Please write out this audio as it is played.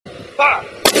Fire!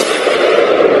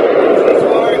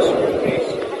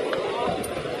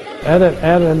 At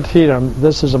Antietam,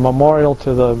 this is a memorial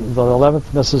to the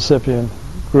 11th Mississippian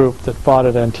group that fought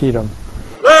at Antietam.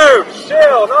 Move!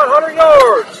 Shell! Not 100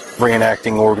 yards!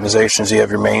 Reenacting organizations, you have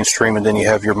your mainstream and then you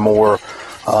have your more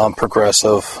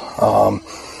progressive.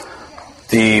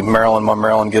 The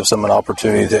Maryland gives them an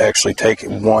opportunity to actually take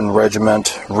one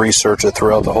regiment, research it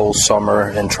throughout the whole summer,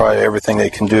 and try everything they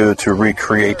can do to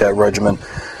recreate that regiment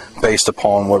based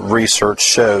upon what research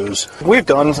shows. We've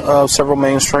done several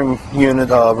mainstream unit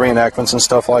reenactments and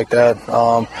stuff like that.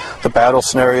 The battle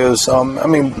scenarios, I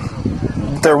mean,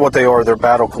 they're what they are. They're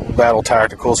battle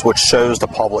tacticals, which shows the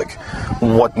public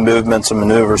what movements and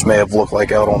maneuvers may have looked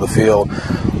like out on the field.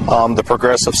 The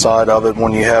progressive side of it,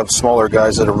 when you have smaller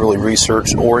guys that are really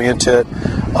research-oriented,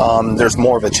 there's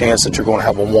more of a chance that you're going to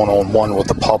have a one-on-one with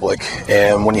the public.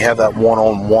 And when you have that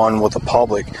one-on-one with the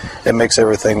public, it makes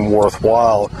everything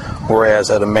worthwhile. Whereas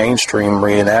at a mainstream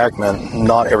reenactment,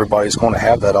 not everybody's going to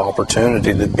have that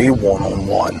opportunity to be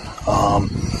one-on-one.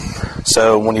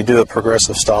 So when you do a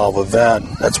progressive style of event,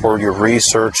 that's where your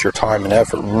research, your time and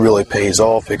effort really pays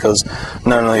off, because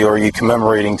not only are you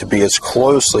commemorating to be as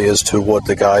closely as to what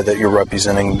the guy that you're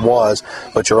representing was,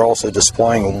 but you're also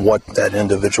displaying what that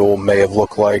individual may have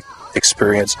looked like,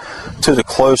 experienced, to the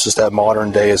closest that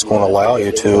modern day is going to allow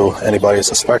you to anybody as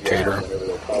a spectator.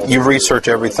 You research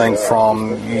everything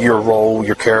from your role,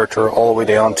 your character, all the way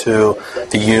down to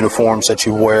the uniforms that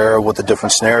you wear, what the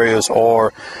different scenarios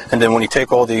are, and then when you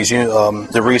take all these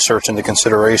the research into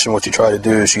consideration, what you try to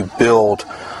do is you build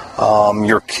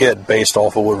your kit based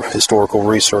off of what historical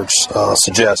research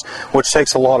suggests, which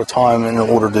takes a lot of time in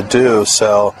order to do.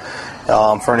 So,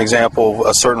 for an example,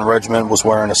 a certain regiment was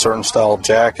wearing a certain style of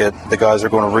jacket. The guys are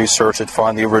going to research it,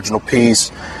 find the original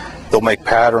piece. They'll make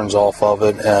patterns off of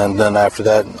it, and then after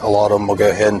that, a lot of them will go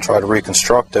ahead and try to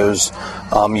reconstruct those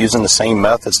using the same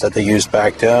methods that they used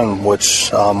back then,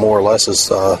 which more or less is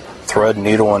thread,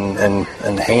 needle, and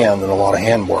hand, and a lot of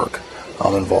hand work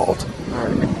involved.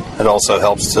 It also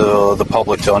helps to the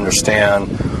public to understand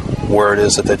where it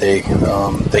is that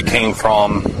they came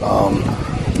from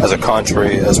as a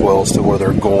country, as well as to where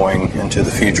they're going into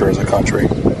the future as a country.